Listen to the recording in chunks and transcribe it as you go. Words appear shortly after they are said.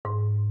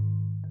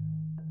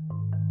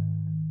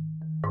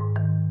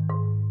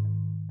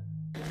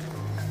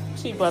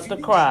She about to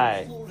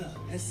cry. Florida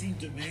has seen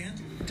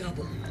demand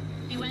double.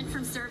 We went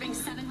from serving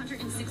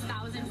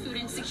 706,000 food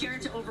insecure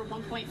to over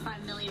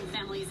 1.5 million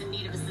families in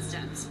need of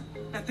assistance.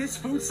 At this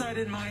food site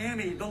in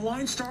Miami, the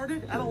line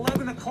started at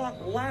 11 o'clock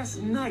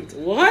last night.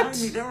 What?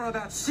 Behind me, there are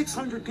about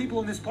 600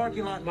 people in this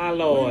parking lot My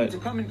Lord. waiting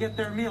to come and get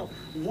their meal.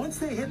 Once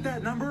they hit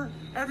that number,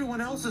 everyone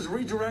else is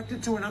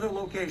redirected to another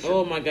location.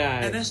 Oh my An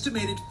God.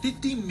 estimated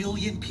 50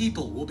 million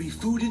people will be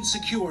food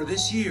insecure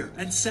this year,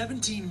 and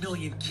 17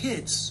 million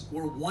kids,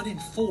 or 1 in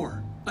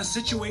 4. A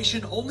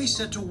situation only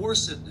set to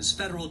worsen as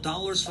federal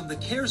dollars from the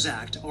CARES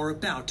Act are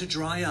about to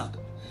dry up.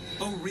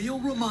 A real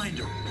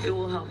reminder It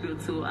will help you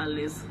to at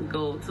least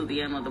go to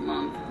the end of the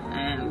month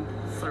and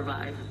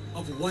survive.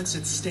 of what's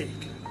at stake.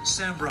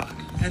 Sam Brock,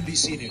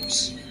 NBC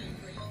News.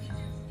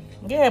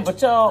 Yeah,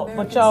 but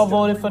y'all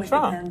voted for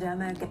Trump.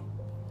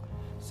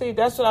 See,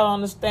 that's what I don't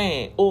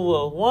understand.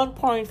 Over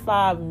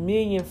 1.5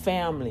 million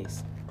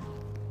families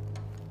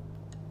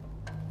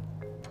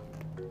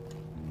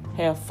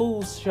have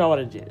food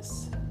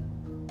shortages.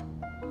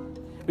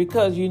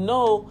 Because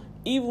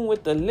even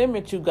with the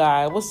limit, you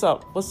guys, what's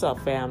up? What's up,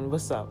 family?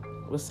 What's up?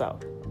 What's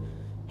up?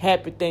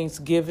 Happy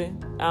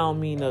Thanksgiving. I don't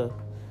mean to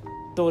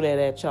throw that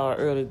at y'all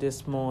early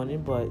this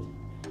morning, but,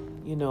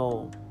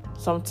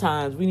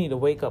 sometimes we need a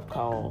wake-up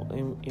call,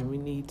 and we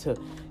need to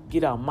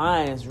get our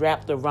minds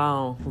wrapped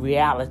around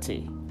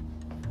reality.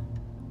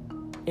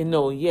 And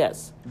know,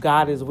 yes,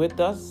 God is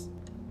with us.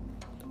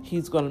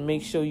 He's going to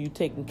make sure you're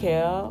taken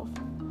care of.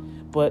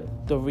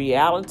 But the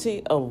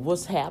reality of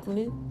what's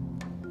happening,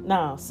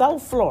 now,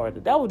 South Florida,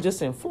 that was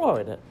just in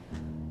Florida,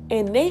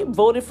 and they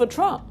voted for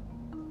Trump.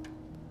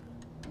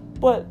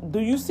 But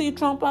do you see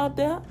Trump out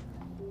there?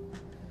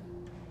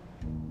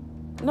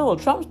 No,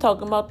 Trump's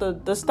talking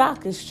about the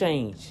stock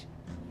exchange.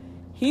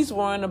 He's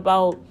worrying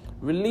about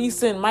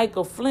releasing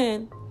Michael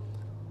Flynn,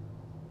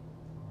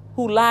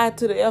 who lied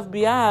to the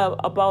FBI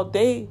about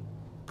they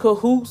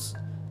cahoots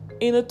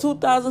in the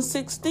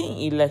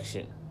 2016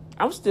 election.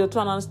 I'm still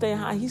trying to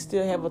understand how he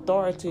still have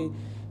authority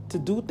to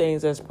do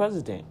things as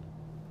president.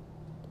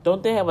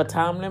 Don't they have a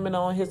time limit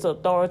on his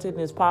authority and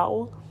his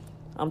power?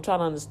 I'm trying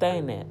to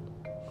understand that.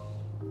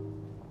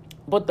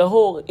 But the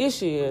whole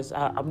issue is,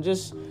 I'm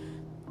just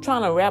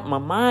trying to wrap my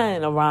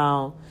mind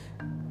around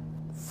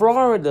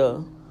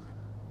Florida,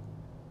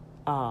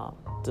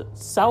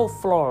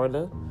 South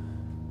Florida.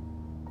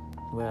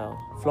 Well,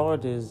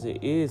 Florida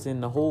is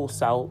in the whole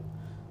South,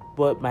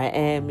 but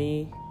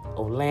Miami,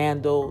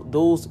 Orlando,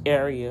 those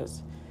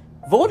areas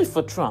voted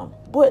for Trump.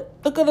 But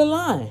look at the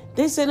line.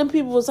 They said them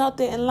people was out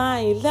there in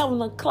line 11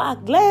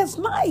 o'clock last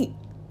night.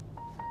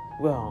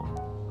 Well,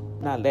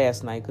 not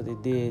last night, because they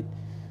did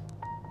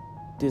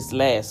this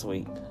last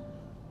week.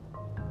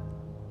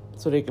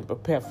 So they can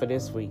prepare for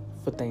this week,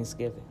 for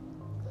Thanksgiving.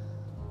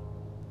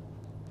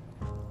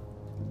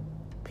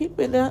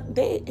 People,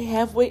 they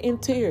halfway in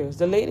tears.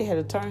 The lady had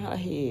to turn her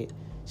head.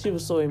 She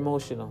was so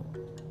emotional.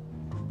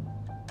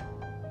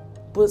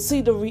 But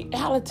see, the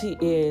reality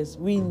is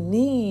we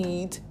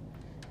need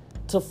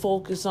to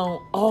focus on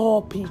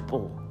all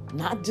people,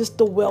 not just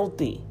the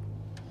wealthy,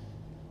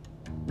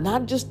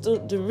 not just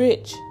the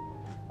rich.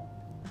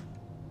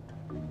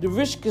 The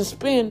rich can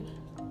spend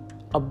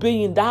 $1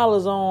 billion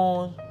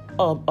on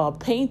a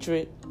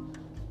painting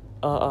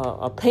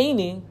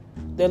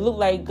that look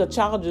like a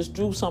child just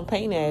drew some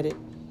paint at it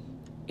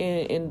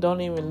and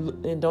don't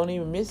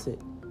even miss it,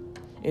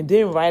 and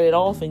then write it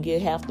off and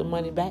get half the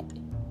money back.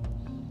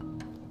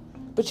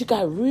 But you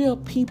got real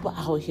people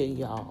out here,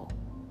 y'all.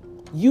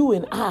 You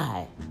and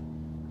I.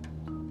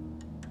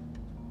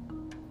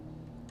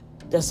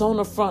 That's on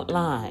the front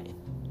line.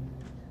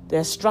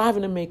 That's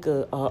striving to make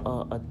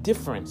a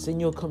difference in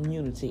your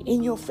community,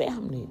 in your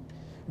family.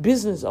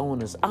 Business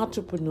owners,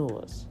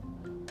 entrepreneurs.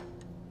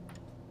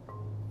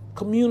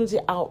 Community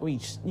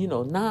outreach,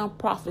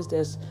 nonprofits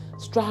that's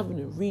striving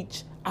to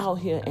reach out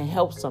here and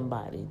help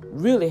somebody,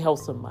 really help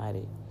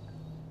somebody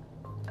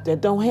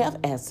that don't have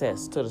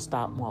access to the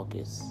stock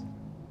markets.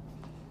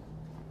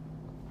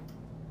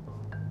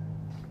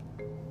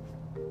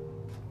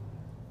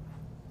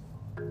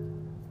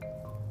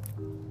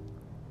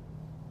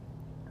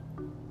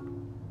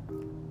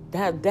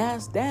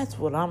 That's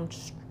what I'm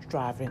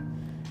striving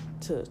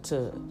to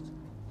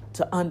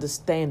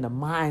understand, the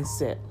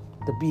mindset,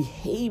 the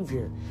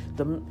behavior,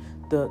 the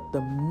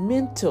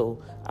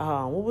mental.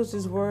 What was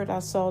this word I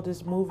saw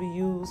this movie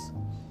use?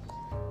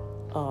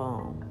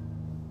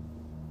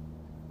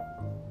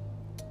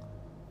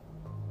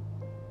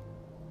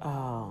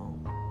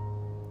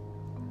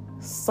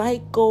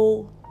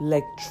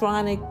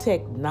 Psychoelectronic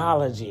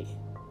technology.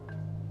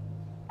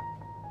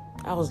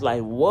 I was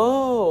like,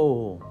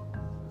 whoa.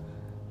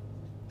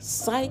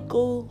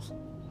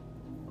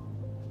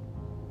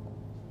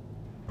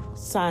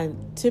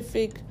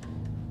 Scientific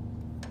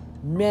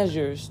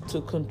measures to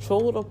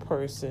control a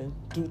person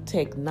through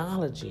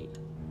technology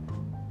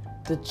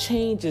to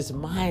change his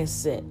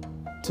mindset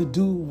to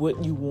do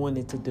what you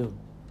wanted to do.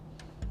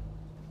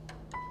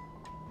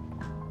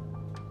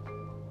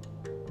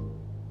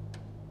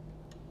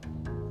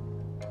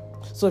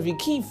 So if you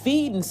keep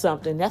feeding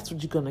something, that's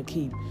what you're going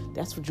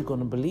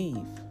to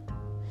believe.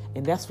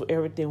 And that's what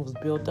everything was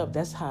built up.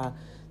 That's how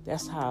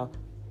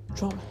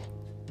Trump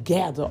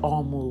gathered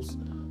over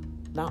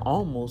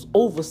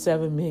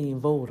 7 million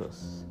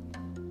voters.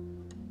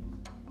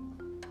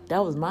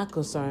 That was my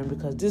concern,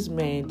 because this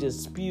man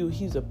just spewed.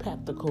 He's a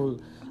practical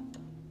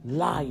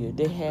liar.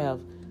 They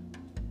have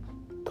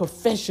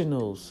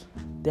professionals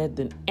that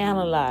then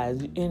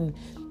analyze.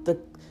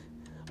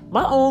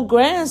 My own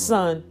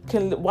grandson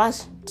can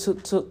watch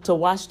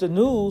the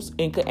news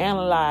and can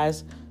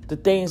analyze the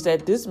things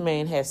that this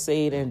man has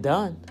said and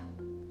done,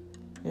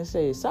 and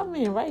say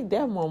something ain't right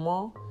there,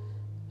 Mama.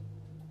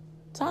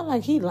 Sound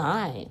like he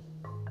lying.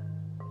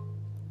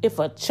 If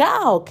a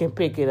child can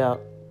pick it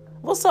up,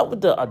 what's up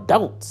with the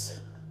adults?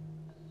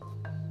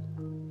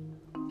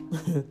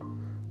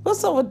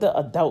 What's up with the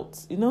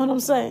adults? You know what I'm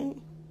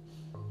saying?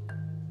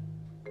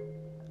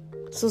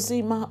 So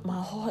see, my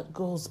heart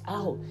goes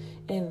out,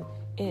 and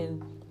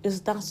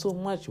it's not so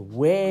much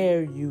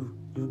where you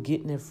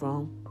getting it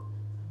from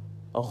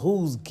or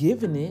who's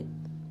giving it.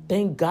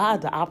 Thank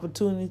God the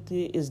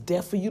opportunity is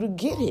there for you to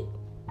get it.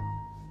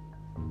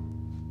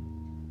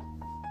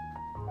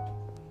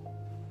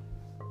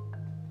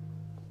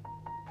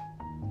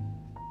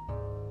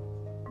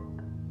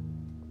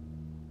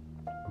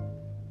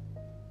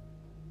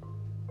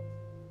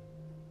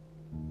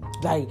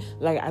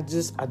 Like I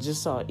just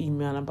saw an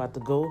email. I'm about to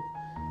go,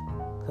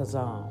 cause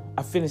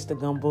I finished the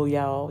gumbo,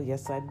 y'all.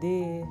 Yes, I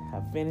did. I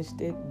finished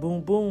it.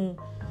 Boom, boom.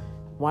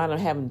 Wound up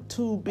having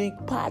 2 big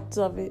pots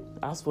of it.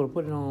 I was supposed to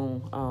put it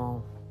on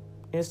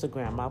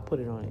Instagram. I'll put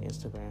it on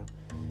Instagram.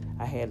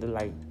 I had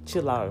to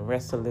chill out and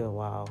rest a little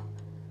while,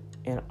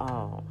 and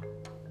I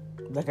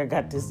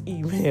got this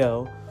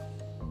email.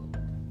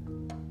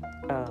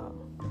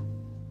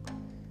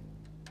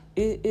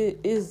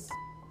 Is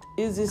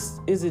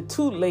it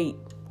too late?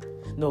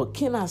 No,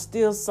 can I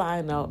still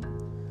sign up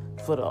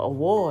for the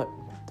award,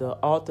 the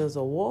author's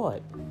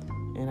award?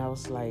 And I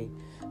was like,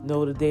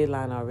 no, the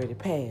deadline already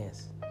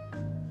passed.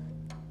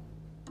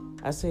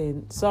 I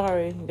said,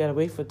 sorry, you gotta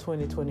wait for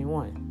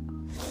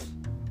 2021.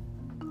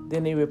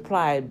 Then they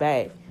replied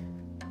back,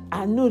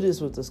 I knew this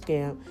was a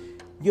scam.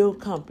 Your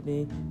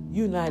company,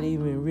 you not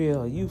even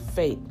real, you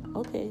fake.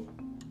 Okay.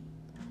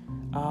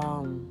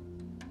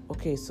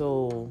 Okay,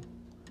 so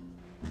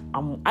I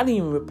didn't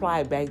even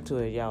reply back to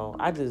it, y'all.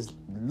 I just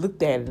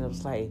looked at it and I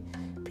was like,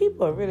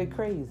 people are really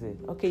crazy.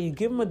 Okay, you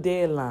give them a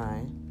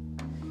deadline.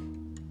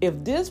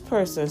 If this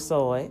person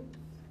saw it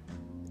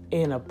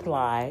and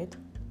applied,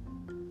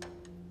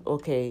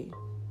 okay,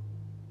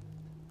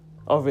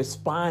 or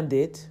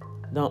responded,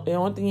 no, the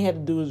only thing you had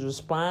to do is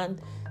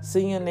respond,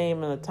 send your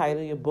name and the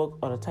title of your book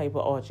or the type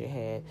of art you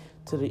had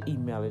to the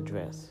email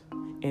address.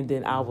 And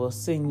then I will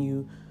send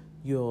you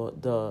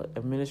the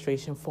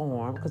administration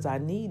form, because I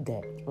need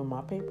that for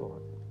my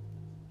paperwork.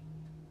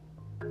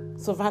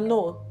 So if I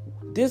know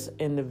this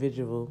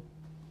individual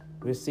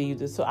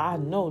received it, so I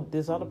know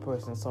this other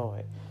person saw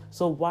it.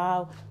 So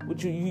while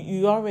would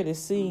you already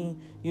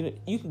seen,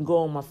 you can go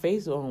on my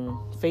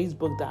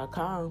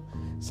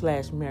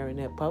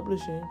Facebook.com/Marinette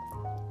Publishing.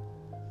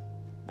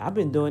 I've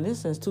been doing this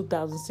since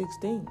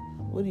 2016.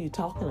 What are you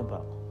talking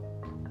about?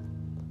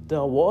 The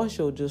award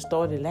show just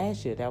started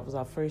last year. That was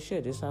our first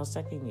year. This is our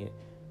second year.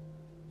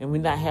 And we're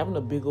not having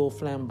a big old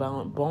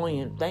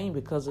flamboyant thing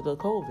because of the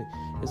COVID.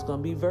 It's going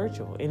to be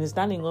virtual. And it's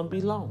not even going to be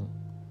long.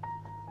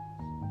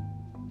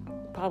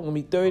 Probably going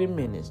to be 30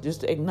 minutes. Just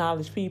to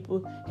acknowledge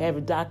people, have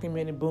it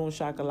documented, boom,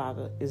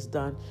 shakalaka, it's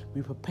done.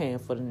 We're preparing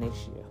for the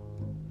next year.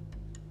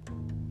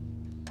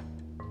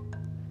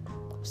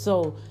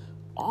 So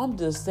I'm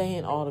just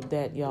saying all of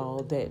that,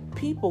 y'all, that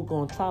people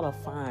going to try to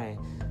find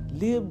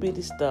little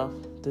bitty stuff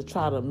to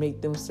try to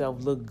make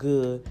themselves look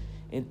good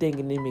and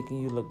thinking they're making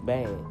you look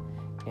bad.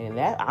 And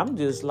that, I'm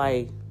just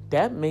like,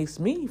 that makes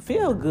me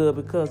feel good,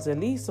 because at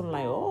least I'm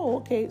like, oh,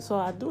 okay, so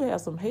I do have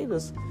some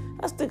haters.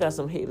 I still got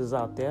some haters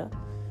out there.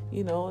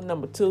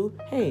 Number 2,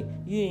 hey,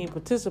 you ain't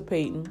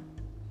participating.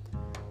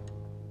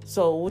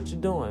 So what you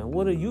doing?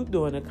 What are you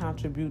doing to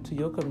contribute to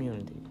your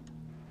community?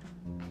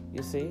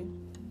 You see?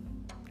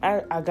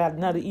 I got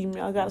another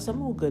email. I got some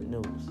more good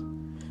news.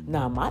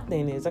 Now, my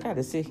thing is, I got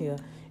to sit here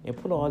and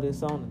put all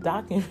this on the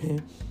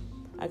document.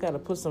 I got to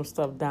put some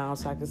stuff down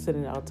so I can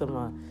send it out to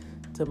my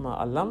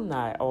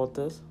alumni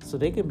authors, so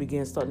they can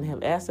begin starting to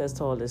have access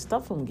to all this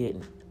stuff I'm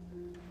getting.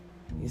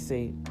 You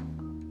see?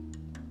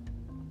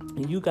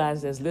 And you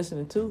guys that's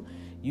listening to,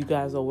 you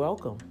guys are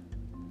welcome.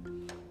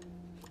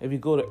 If you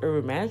go to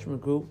Urban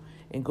Management Group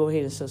and go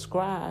ahead and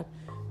subscribe,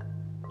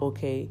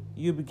 okay,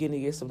 you begin to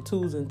get some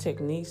tools and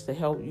techniques to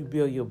help you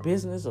build your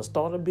business or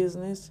start a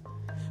business.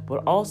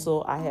 But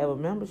also, I have a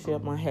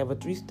membership. I have a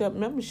 3-step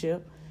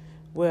membership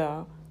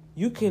where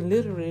you can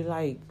literally,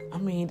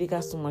 they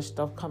got so much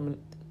stuff coming.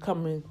 Let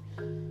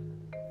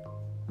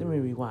me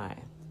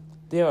rewind.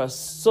 There are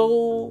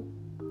so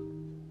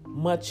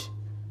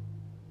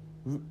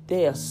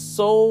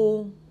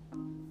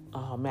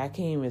I can't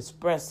even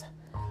express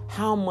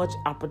how much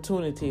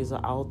opportunities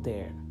are out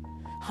there,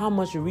 how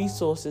much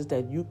resources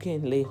that you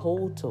can lay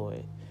hold to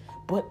it.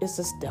 But it's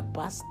a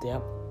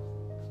step-by-step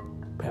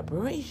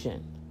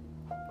preparation.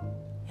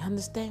 You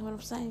understand what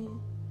I'm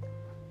saying?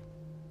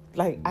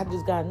 Like, I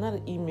just got another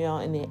email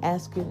and they're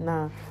asking,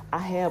 now, I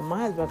have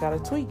mine, but I got to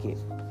tweak it.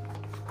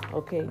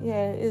 Okay,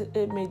 yeah,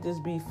 it may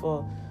just be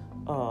for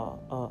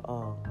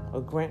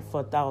a grant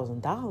for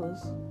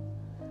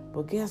 $1,000.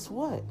 But guess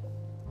what?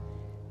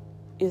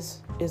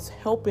 It's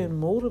helping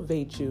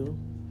motivate you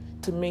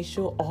to make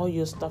sure all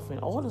your stuff in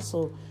order.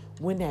 So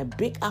when that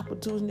big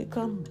opportunity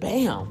comes,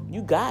 bam,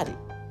 you got it.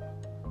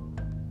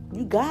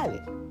 You got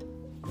it.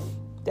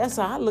 That's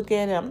how I look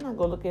at it. I'm not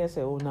going to look at it and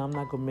say, oh, no, I'm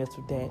not going to mess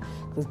with that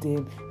because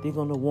then they're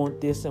going to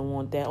want this and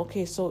want that.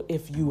 Okay, so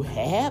if you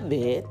have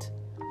it,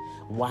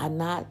 why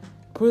not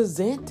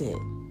present it?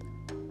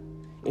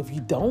 If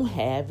you don't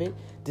have it,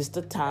 this is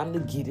the time to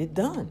get it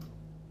done.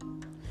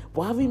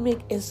 Why we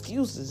make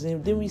excuses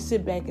and then we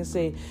sit back and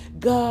say,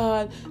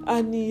 God,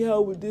 I need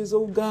help with this.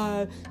 Oh,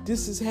 God,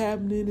 this is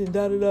happening and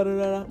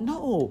da-da-da-da-da.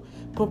 No,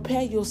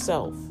 prepare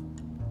yourself.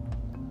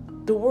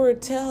 The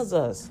word tells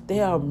us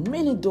there are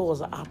many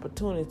doors of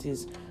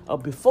opportunities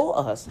before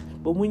us.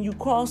 But when you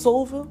cross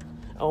over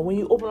or when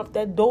you open up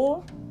that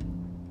door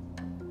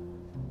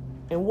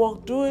and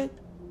walk through it,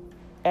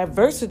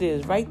 adversity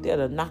is right there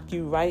to knock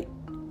you right.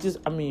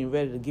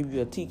 Ready to give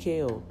you a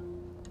TKO.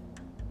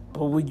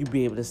 But will you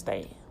be able to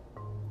stand?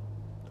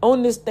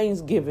 On this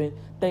Thanksgiving,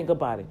 think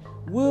about it.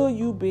 Will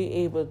you be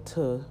able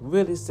to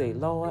really say,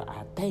 Lord,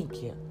 I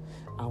thank you.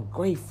 I'm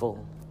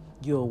grateful.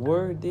 You're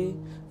worthy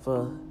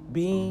for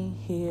being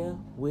here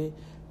with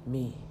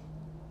me,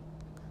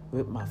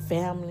 with my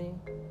family.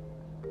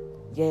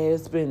 Yeah,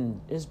 it's been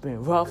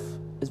rough.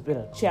 It's been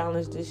a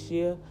challenge this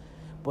year,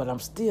 but I'm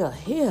still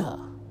here.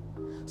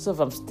 So if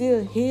I'm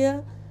still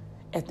here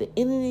at the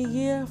end of the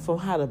year from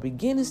how the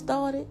beginning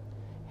started,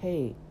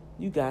 hey,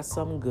 you got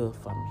something good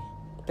for me.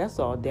 That's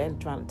all Daddy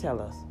trying to tell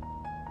us.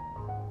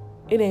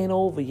 It ain't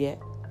over yet.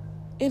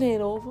 It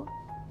ain't over.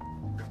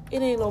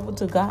 It ain't over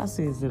till God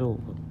says it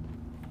over.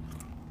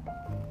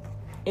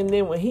 And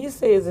then when he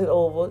says it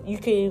over, you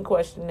can't even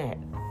question that.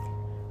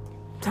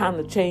 Time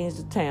to change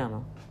the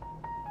channel.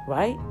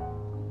 Right?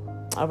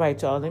 All right,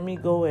 y'all. Let me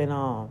go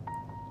and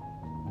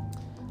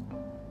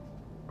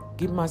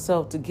get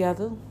myself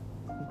together.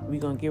 We're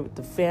going to get with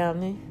the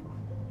family.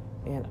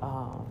 And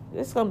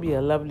it's going to be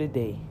a lovely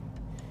day.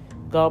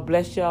 God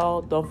bless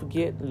y'all. Don't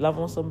forget, love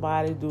on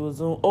somebody. Do a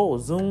Zoom. Oh,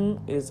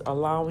 Zoom is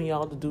allowing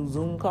y'all to do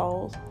Zoom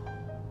calls.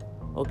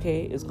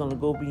 Okay, it's going to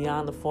go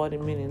beyond the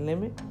 40-minute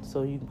limit.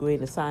 So you can go ahead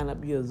and sign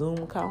up your Zoom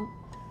account.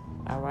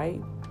 All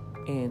right?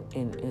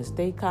 And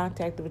stay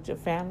contacted with your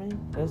family.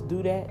 Let's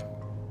do that.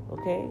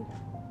 Okay?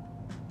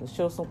 Let's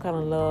show some kind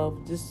of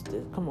love. Just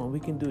come on, we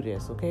can do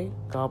this. Okay?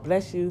 God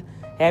bless you.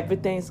 Happy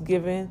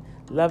Thanksgiving.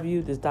 Love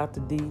you. This is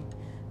Dr. D.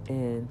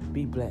 And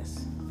be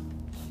blessed.